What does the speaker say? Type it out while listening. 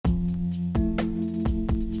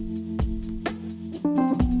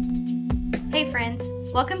Hey friends,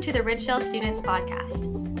 welcome to the Ridgedale Students Podcast.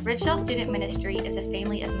 Ridgedale Student Ministry is a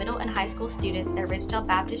family of middle and high school students at Ridgedale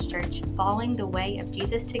Baptist Church following the way of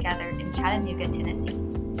Jesus together in Chattanooga, Tennessee.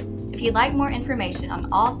 If you'd like more information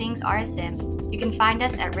on all things RSM, you can find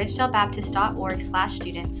us at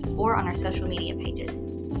ridgedelebaptist.org/students or on our social media pages.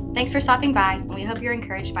 Thanks for stopping by, and we hope you're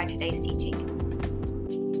encouraged by today's teaching.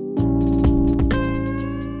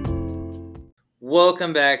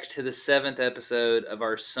 Welcome back to the 7th episode of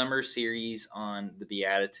our summer series on the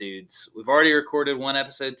Beatitudes. We've already recorded one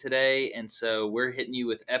episode today, and so we're hitting you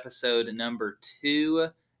with episode number 2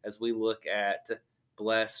 as we look at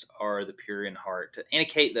Blessed are the Pure in Heart. Anna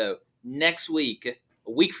Kate, though, next week,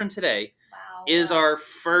 a week from today, is our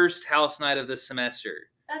first house night of the semester.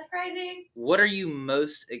 That's crazy. What are you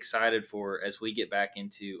most excited for as we get back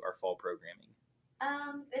into our fall programming?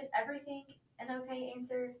 Is everything an okay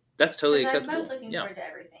answer? That's totally acceptable. I'm most looking forward to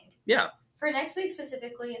everything. Yeah. For next week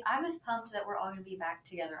specifically, I'm just pumped that we're all going to be back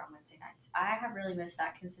together on Wednesday nights. I have really missed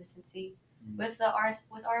that consistency with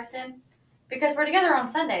RSM because we're together on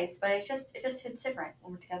Sundays, but it just hits different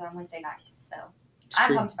when we're together on Wednesday nights. So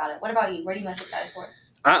I'm pumped about it. What about you? What are you most excited for?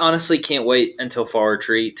 I honestly can't wait until fall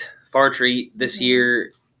retreat. Fall retreat this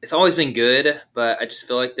year, it's always been good, but I just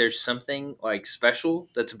feel like there's something like special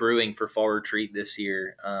that's brewing for fall retreat this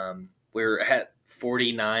year. We're at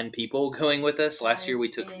 49 people going with us. Last year we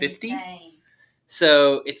took 50.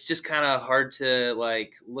 So it's just kind of hard to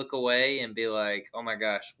like look away and be like, oh my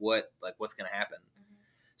gosh, what's going to happen?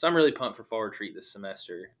 So I'm really pumped for fall retreat this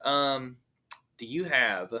semester. Do you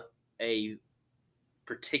have a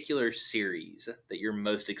particular series that you're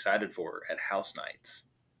most excited for at house nights?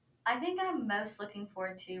 I think I'm most looking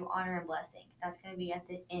forward to Honor and Blessing. That's going to be at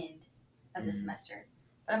the end of the semester.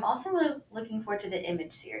 But I'm also really looking forward to the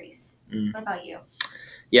Image series. What about you?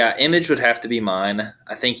 Yeah, Image would have to be mine.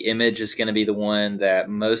 I think Image is going to be the one that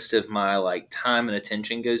most of my time and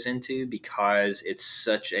attention goes into because it's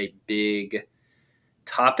such a big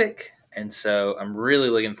topic. And so I'm really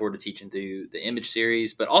looking forward to teaching through the Image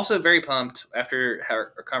series, but also very pumped after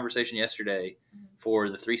our conversation yesterday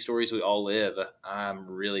for the 3 Stories We All Live. I'm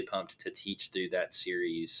really pumped to teach through that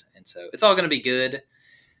series. And so it's all going to be good.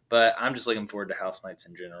 But I'm just looking forward to house nights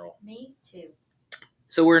in general. Me too.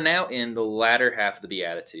 So we're now in the latter half of the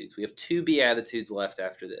Beatitudes. We have 2 Beatitudes left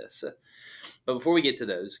after this. But before we get to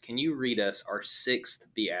those, can you read us our 6th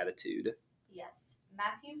Beatitude? Yes.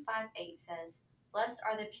 Matthew 5:8 says, "Blessed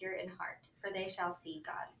are the pure in heart, for they shall see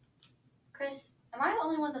God." Chris, am I the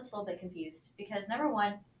only one that's a little bit confused? Because number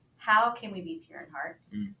one, how can we be pure in heart?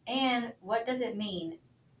 And what does it mean,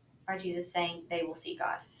 are Jesus saying they will see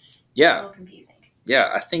God? Yeah. It's a little confusing.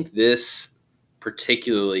 Yeah, I think this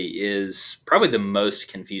particularly is probably the most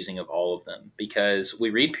confusing of all of them because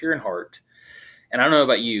we read pure in heart, and I don't know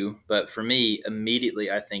about you, but for me,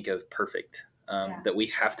 immediately I think of perfect, that we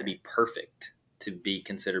have to be perfect to be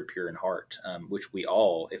considered pure in heart, which we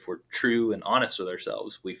all, if we're true and honest with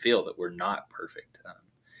ourselves, we feel that we're not perfect.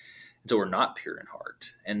 So we're not pure in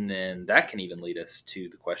heart. And then that can even lead us to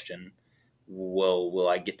the question, will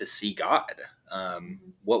I get to see God?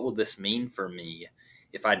 What will this mean for me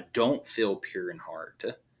if I don't feel pure in heart?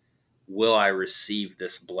 Will I receive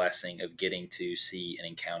this blessing of getting to see and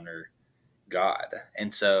encounter God?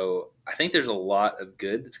 And so I think there's a lot of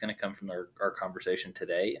good that's going to come from our conversation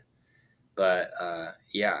today. But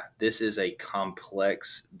this is a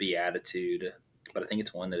complex beatitude, but I think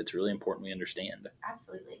it's one that it's really important we understand.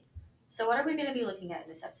 Absolutely. So what are we going to be looking at in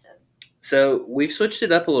this episode? So we've switched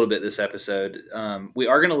it up a little bit this episode. We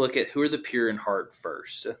are going to look at who are the pure in heart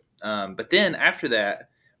first. But then after that,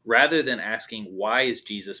 rather than asking why is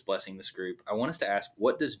Jesus blessing this group, I want us to ask,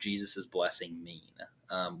 what does Jesus' blessing mean?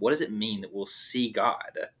 What does it mean that we'll see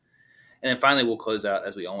God? And then finally, we'll close out,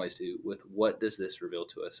 as we always do, with what does this reveal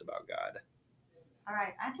to us about God? All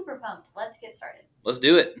right, I'm super pumped. Let's get started. Let's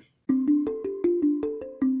do it.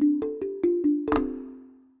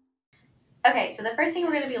 Okay, so the first thing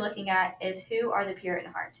we're going to be looking at is who are the pure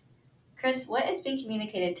in heart. Chris, what is being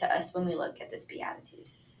communicated to us when we look at this beatitude?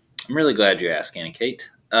 I'm really glad you asked, Anna Kate.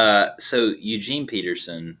 So Eugene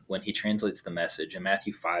Peterson, when he translates the message in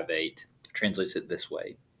Matthew 5:8, translates it this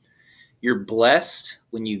way. You're blessed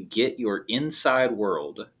when you get your inside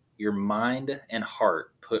world, your mind and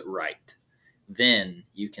heart put right. Then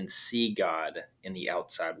you can see God in the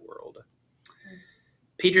outside world.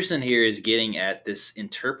 Peterson here is getting at this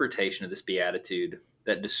interpretation of this beatitude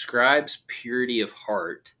that describes purity of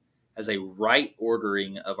heart as a right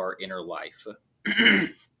ordering of our inner life.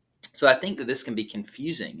 So I think that this can be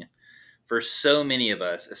confusing for so many of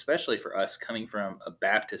us, especially for us coming from a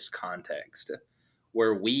Baptist context,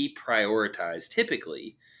 where we prioritize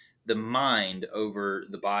typically the mind over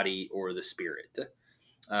the body or the spirit.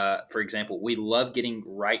 For example, we love getting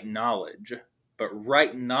right knowledge, but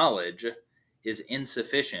right knowledge is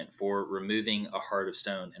insufficient for removing a heart of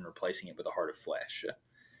stone and replacing it with a heart of flesh.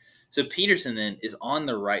 So Peterson then is on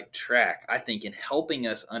the right track, I think, in helping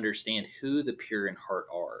us understand who the pure in heart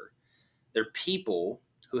are. They're people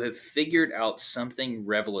who have figured out something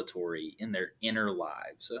revelatory in their inner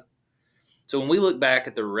lives. So when we look back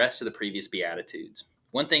at the rest of the previous Beatitudes,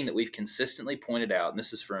 one thing that we've consistently pointed out, and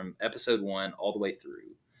this is from episode 1 all the way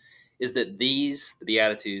through, is that the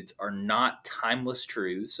Beatitudes, are not timeless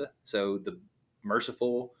truths. So the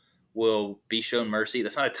merciful will be shown mercy.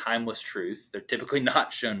 That's not a timeless truth. They're typically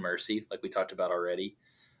not shown mercy, like we talked about already.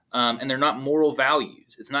 And they're not moral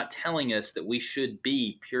values. It's not telling us that we should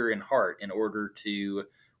be pure in heart in order to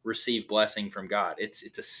receive blessing from God.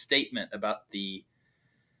 It's a statement about the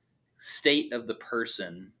state of the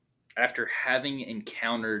person after having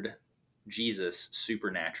encountered Jesus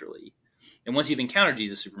supernaturally. And once you've encountered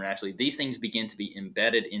Jesus supernaturally, these things begin to be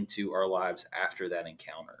embedded into our lives after that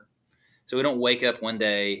encounter. So we don't wake up one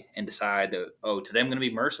day and decide that, oh, today I'm going to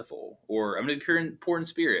be merciful, or I'm going to be poor in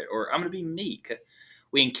spirit, or I'm going to be meek.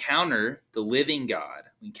 We encounter the living God,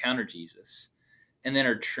 we encounter Jesus, and then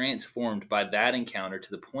are transformed by that encounter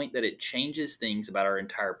to the point that it changes things about our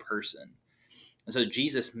entire person. And so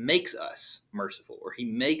Jesus makes us merciful, or he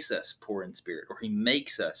makes us poor in spirit, or he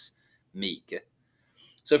makes us meek.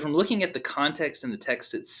 So from looking at the context in the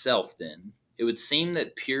text itself, then, it would seem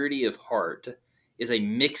that purity of heart is a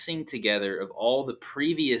mixing together of all the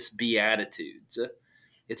previous Beatitudes.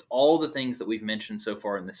 It's all the things that we've mentioned so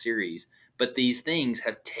far in the series, but these things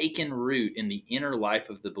have taken root in the inner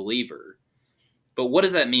life of the believer. But what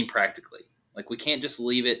does that mean practically? Like, we can't just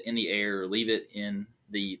leave it in the air or leave it in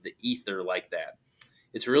the ether like that.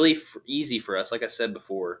 It's really easy for us, like I said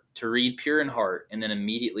before, to read pure in heart and then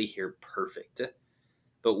immediately hear perfect.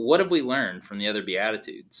 But what have we learned from the other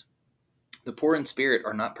Beatitudes? The poor in spirit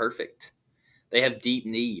are not perfect. They have deep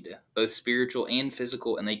need, both spiritual and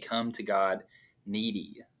physical, and they come to God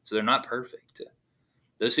needy. So they're not perfect.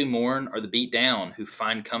 Those who mourn are the beat down, who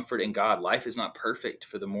find comfort in God. Life is not perfect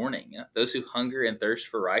for the mourning. Those who hunger and thirst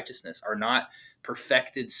for righteousness are not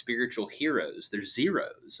perfected spiritual heroes. They're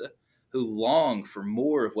zeros who long for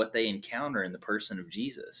more of what they encounter in the person of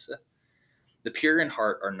Jesus. The pure in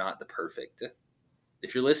heart are not the perfect.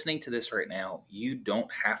 If you're listening to this right now, you don't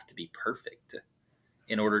have to be perfect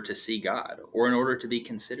in order to see God or in order to be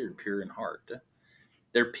considered pure in heart.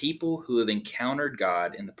 They're people who have encountered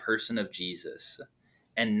God in the person of Jesus,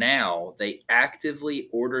 and now they actively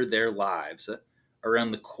order their lives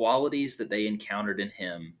around the qualities that they encountered in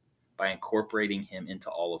him by incorporating him into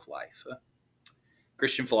all of life.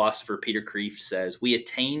 Christian philosopher Peter Kreeft says, "We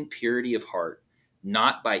attain purity of heart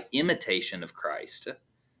not by imitation of Christ,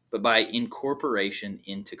 but by incorporation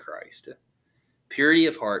into Christ." Purity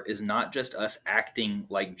of heart is not just us acting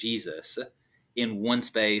like Jesus in one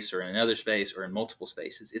space or in another space or in multiple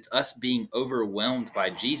spaces. It's us being overwhelmed by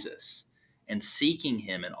Jesus and seeking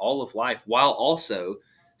him in all of life while also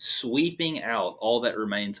sweeping out all that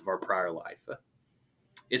remains of our prior life.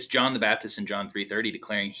 It's John the Baptist in John 3:30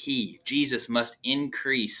 declaring, Jesus, must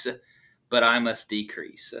increase, but I must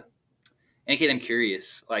decrease. And Kate, I'm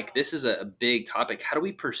curious, like, this is a big topic. How do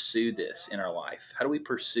we pursue this in our life? How do we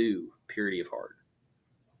pursue purity of heart?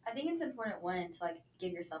 I think it's important, one, to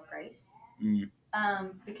give yourself grace. Mm.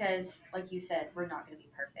 Because, like you said, we're not going to be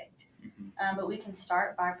perfect. Mm-hmm. But we can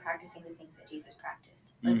start by practicing the things that Jesus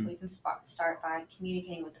practiced. We can start by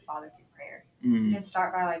communicating with the Father through prayer. We can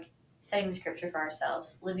start by studying the Scripture for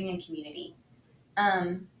ourselves, living in community,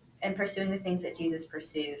 and pursuing the things that Jesus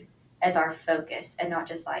pursued as our focus, and not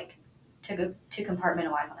just to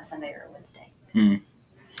compartmentalize on a Sunday or a Wednesday.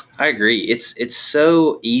 I agree. It's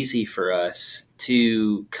so easy for us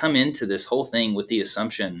to come into this whole thing with the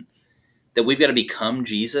assumption that we've got to become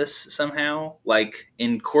Jesus somehow. Like,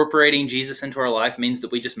 incorporating Jesus into our life means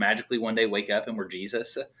that we just magically one day wake up and we're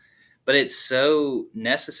Jesus. But it's so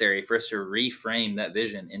necessary for us to reframe that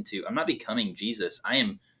vision into, I'm not becoming Jesus. I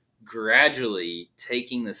am gradually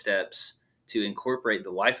taking the steps to incorporate the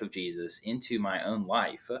life of Jesus into my own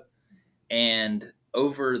life. And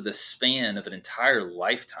over the span of an entire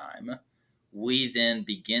lifetime, we then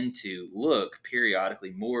begin to look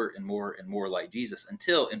periodically more and more and more like Jesus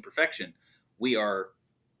until in perfection, we are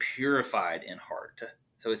purified in heart.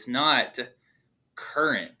 So it's not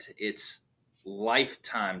current, it's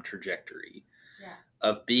lifetime trajectory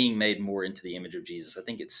of being made more into the image of Jesus. I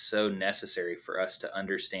think it's so necessary for us to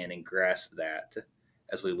understand and grasp that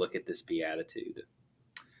as we look at this beatitude.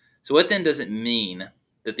 So what then does it mean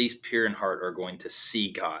that these pure in heart are going to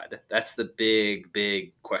see God? That's the big,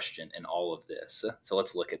 big question in all of this. So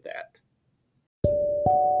let's look at that.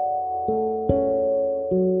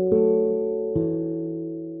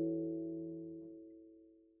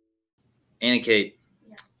 Anna Kate,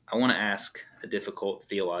 Yeah. I want to ask a difficult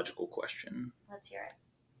theological question. Let's hear it.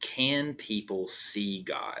 Can people see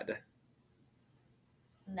God?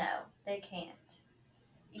 No, they can't.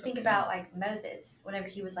 You think Okay. about like Moses, whenever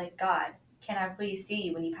he was like, God, can I please see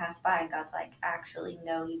you when you pass by? And God's like, actually,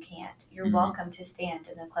 no, you can't. You're welcome to stand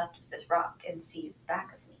in the cleft of this rock and see the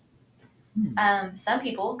back of me. Some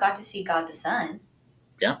people got to see God the Son.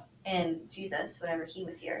 Yeah. And Jesus, whenever he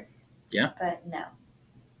was here. Yeah. But no.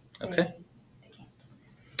 Okay. They can't.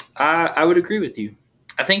 I would agree with you.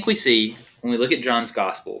 I think we see, when we look at John's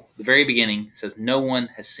gospel, the very beginning says, no one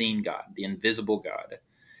has seen God, the invisible God.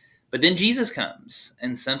 But then Jesus comes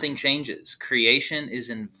and something changes. Creation is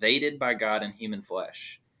invaded by God in human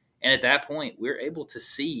flesh. And at that point, we're able to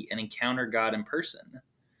see and encounter God in person.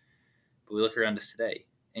 But we look around us today,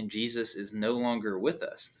 and Jesus is no longer with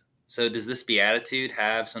us. So does this beatitude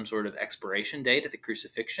have some sort of expiration date at the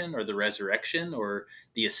crucifixion or the resurrection or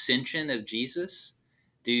the ascension of Jesus?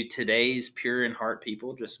 Do today's pure in heart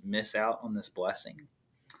people just miss out on this blessing?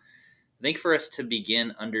 I think for us to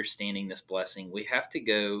begin understanding this blessing, we have to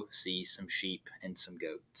go see some sheep and some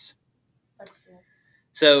goats. Let's do it.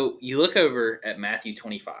 So you look over at Matthew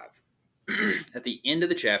 25. At the end of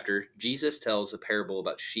the chapter, Jesus tells a parable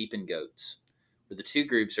about sheep and goats, where the two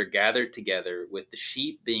groups are gathered together, with the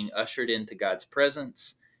sheep being ushered into God's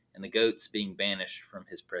presence and the goats being banished from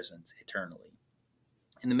his presence eternally.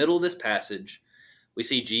 In the middle of this passage, we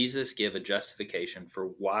see Jesus give a justification for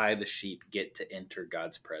why the sheep get to enter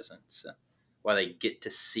God's presence, why they get to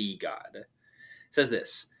see God. It says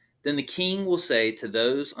this, "Then the king will say to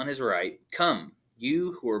those on his right, 'Come,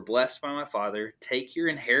 you who are blessed by my Father, take your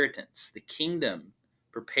inheritance, the kingdom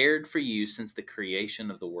prepared for you since the creation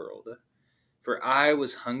of the world. For I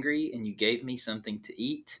was hungry, and you gave me something to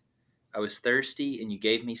eat. I was thirsty, and you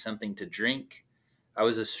gave me something to drink. I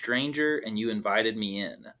was a stranger, and you invited me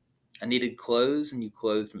in. I needed clothes, and you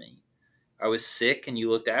clothed me. I was sick, and you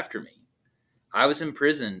looked after me. I was in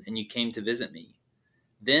prison, and you came to visit me.'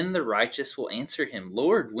 Then the righteous will answer him,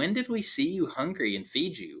 'Lord, when did we see you hungry and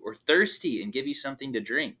feed you, or thirsty and give you something to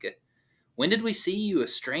drink? When did we see you a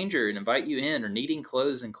stranger and invite you in, or needing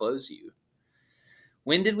clothes and clothe you?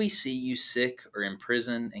 When did we see you sick or in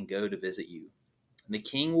prison and go to visit you?' And the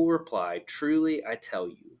king will reply, 'Truly I tell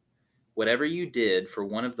you, whatever you did for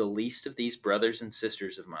one of the least of these brothers and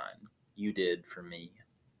sisters of mine, you did for me.'"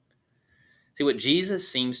 See, what Jesus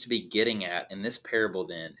seems to be getting at in this parable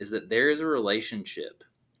then is that there is a relationship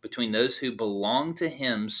between those who belong to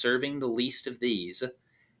him serving the least of these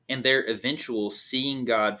and their eventual seeing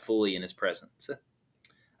God fully in his presence.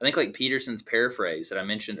 I think, like Peterson's paraphrase that I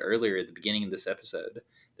mentioned earlier at the beginning of this episode,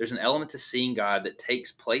 there's an element to seeing God that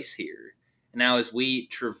takes place here. And now as we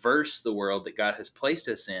traverse the world that God has placed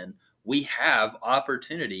us in, we have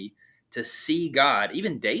opportunity to see God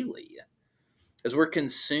even daily. As we're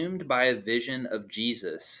consumed by a vision of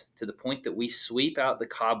Jesus to the point that we sweep out the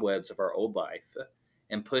cobwebs of our old life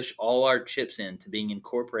and push all our chips into being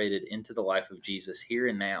incorporated into the life of Jesus here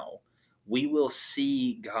and now, we will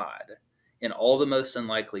see God in all the most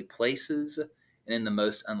unlikely places and in the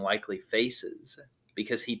most unlikely faces,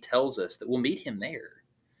 because he tells us that we'll meet him there.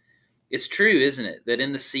 It's true, isn't it, that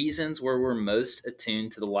in the seasons where we're most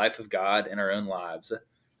attuned to the life of God in our own lives,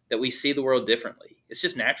 that we see the world differently. It's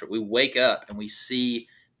just natural. We wake up and we see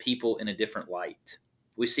people in a different light.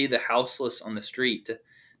 We see the houseless on the street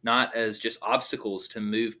not as just obstacles to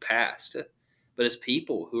move past, but as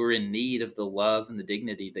people who are in need of the love and the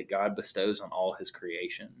dignity that God bestows on all his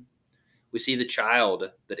creation. We see the child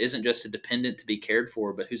that isn't just a dependent to be cared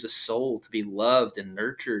for, but who's a soul to be loved and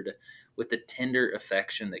nurtured with the tender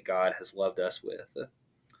affection that God has loved us with.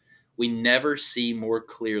 We never see more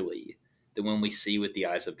clearly than when we see with the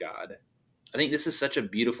eyes of God. I think this is such a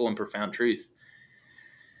beautiful and profound truth.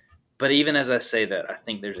 But even as I say that, I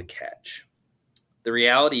think there's a catch. The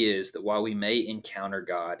reality is that while we may encounter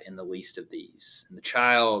God in the least of these, in the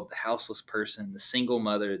child, the houseless person, the single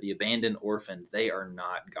mother, the abandoned orphan, they are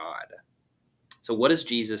not God. So what does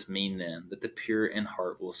Jesus mean then that the pure in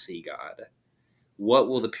heart will see God? What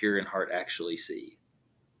will the pure in heart actually see?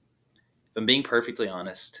 If I'm being perfectly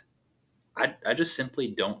honest, I just simply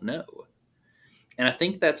don't know. And I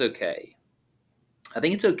think that's okay. I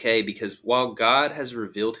think it's okay because while God has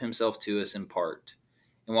revealed himself to us in part,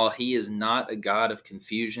 and while he is not a God of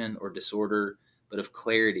confusion or disorder, but of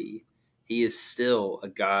clarity, he is still a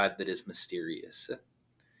God that is mysterious.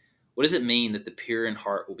 What does it mean that the pure in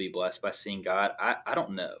heart will be blessed by seeing God? I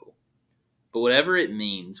don't know. But whatever it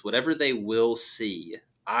means, whatever they will see,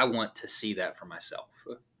 I want to see that for myself.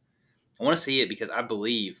 I want to see it because I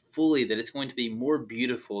believe fully that it's going to be more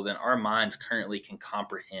beautiful than our minds currently can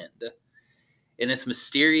comprehend. And it's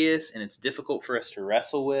mysterious and it's difficult for us to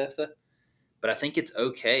wrestle with, but I think it's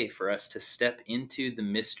okay for us to step into the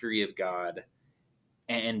mystery of God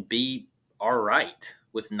and be all right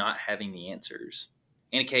with not having the answers.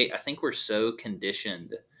 And Kate, I think we're so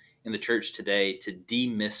conditioned in the church today to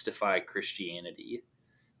demystify Christianity,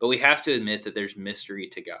 but we have to admit that there's mystery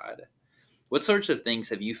to God. What sorts of things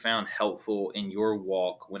have you found helpful in your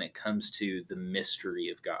walk when it comes to the mystery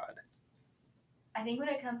of God? I think when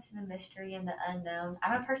it comes to the mystery and the unknown,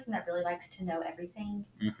 I'm a person that really likes to know everything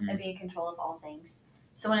and be in control of all things.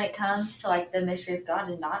 So when it comes to like the mystery of God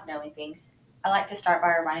and not knowing things, I like to start by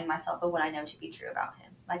reminding myself of what I know to be true about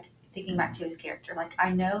him. Like thinking back to his character. Like I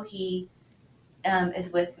know he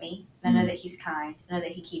is with me. And I know that he's kind. I know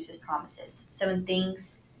that he keeps his promises. So when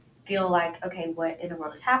things feel like, okay, what in the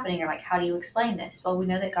world is happening? Or like, how do you explain this? Well, we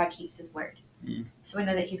know that God keeps his word. So we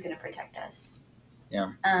know that he's going to protect us.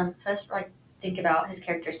 Yeah. So I just like think about his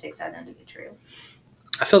characteristics that I know to be true.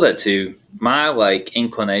 I feel that too. My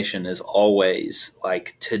inclination is always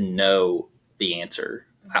to know the answer.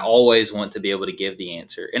 I always want to be able to give the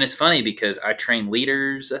answer. And it's funny because I train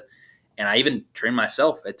leaders and I even train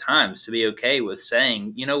myself at times to be okay with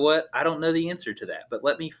saying, you know what, I don't know the answer to that, but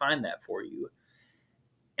let me find that for you.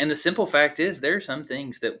 And the simple fact is there are some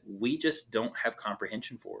things that we just don't have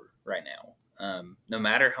comprehension for right now. No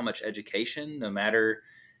matter how much education, no matter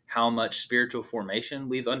how much spiritual formation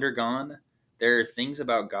we've undergone, there are things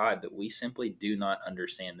about God that we simply do not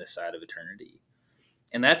understand this side of eternity.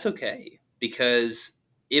 And that's okay, because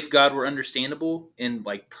if God were understandable in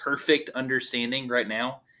perfect understanding right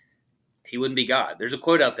now, he wouldn't be God. There's a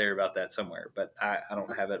quote out there about that somewhere, but I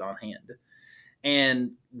don't have it on hand.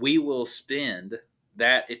 And we will spend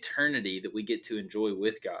that eternity that we get to enjoy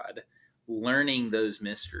with God learning those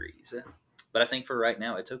mysteries. But I think for right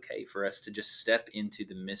now, it's okay for us to just step into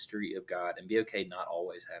the mystery of God and be okay not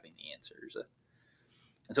always having the answers.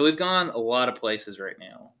 And so we've gone a lot of places right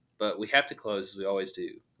now, but we have to close, as we always do,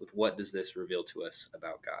 with what does this reveal to us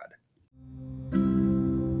about God?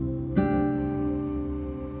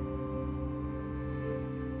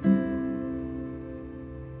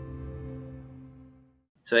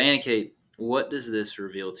 So, Anna Kate, what does this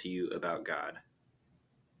reveal to you about God?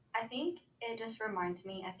 I think it just reminds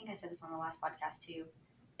me, I think I said this on the last podcast too.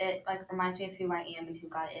 It reminds me of who I am and who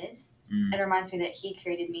God is. It reminds me that he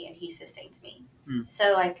created me and he sustains me.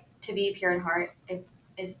 So to be pure in heart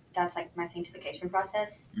that's my sanctification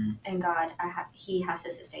process. And God, he has to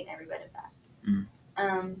sustain every bit of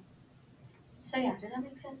that. So yeah, does that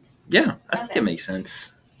make sense? Yeah, I think it makes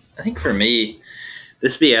sense. I think for me,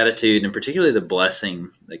 this beatitude, and particularly the blessing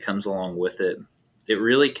that comes along with it, it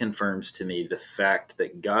really confirms to me the fact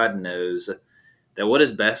that God knows that what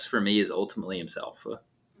is best for me is ultimately himself.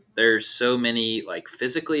 There's so many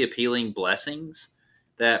physically appealing blessings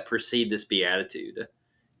that precede this beatitude. And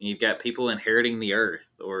you've got people inheriting the earth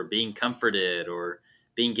or being comforted or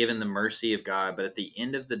being given the mercy of God. But at the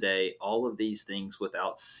end of the day, all of these things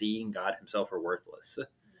without seeing God himself are worthless.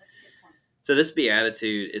 So this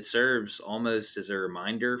beatitude, it serves almost as a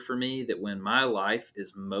reminder for me that when my life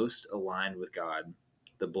is most aligned with God,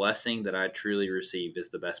 the blessing that I truly receive is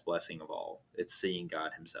the best blessing of all. It's seeing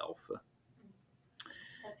God himself.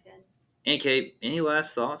 That's good. And Kate, any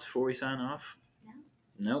last thoughts before we sign off? No.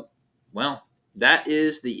 Nope. Well, that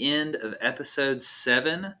is the end of episode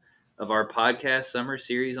 7 of our podcast summer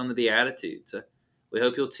series on the Beatitudes. We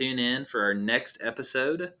hope you'll tune in for our next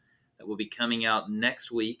episode that will be coming out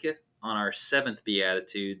next week on our 7th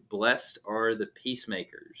Beatitude. Blessed are the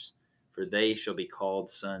peacemakers, for they shall be called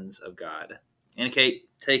sons of God. And Kate,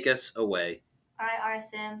 take us away. All right,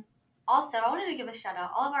 RSM. Also, I wanted to give a shout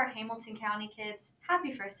out. All of our Hamilton County kids,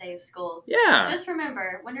 happy first day of school. Yeah. Just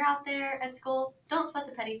remember, when you're out there at school, don't sweat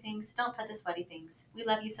the petty things. Don't pet the sweaty things. We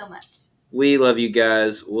love you so much. We love you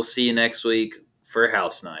guys. We'll see you next week for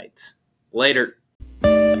house night. Later.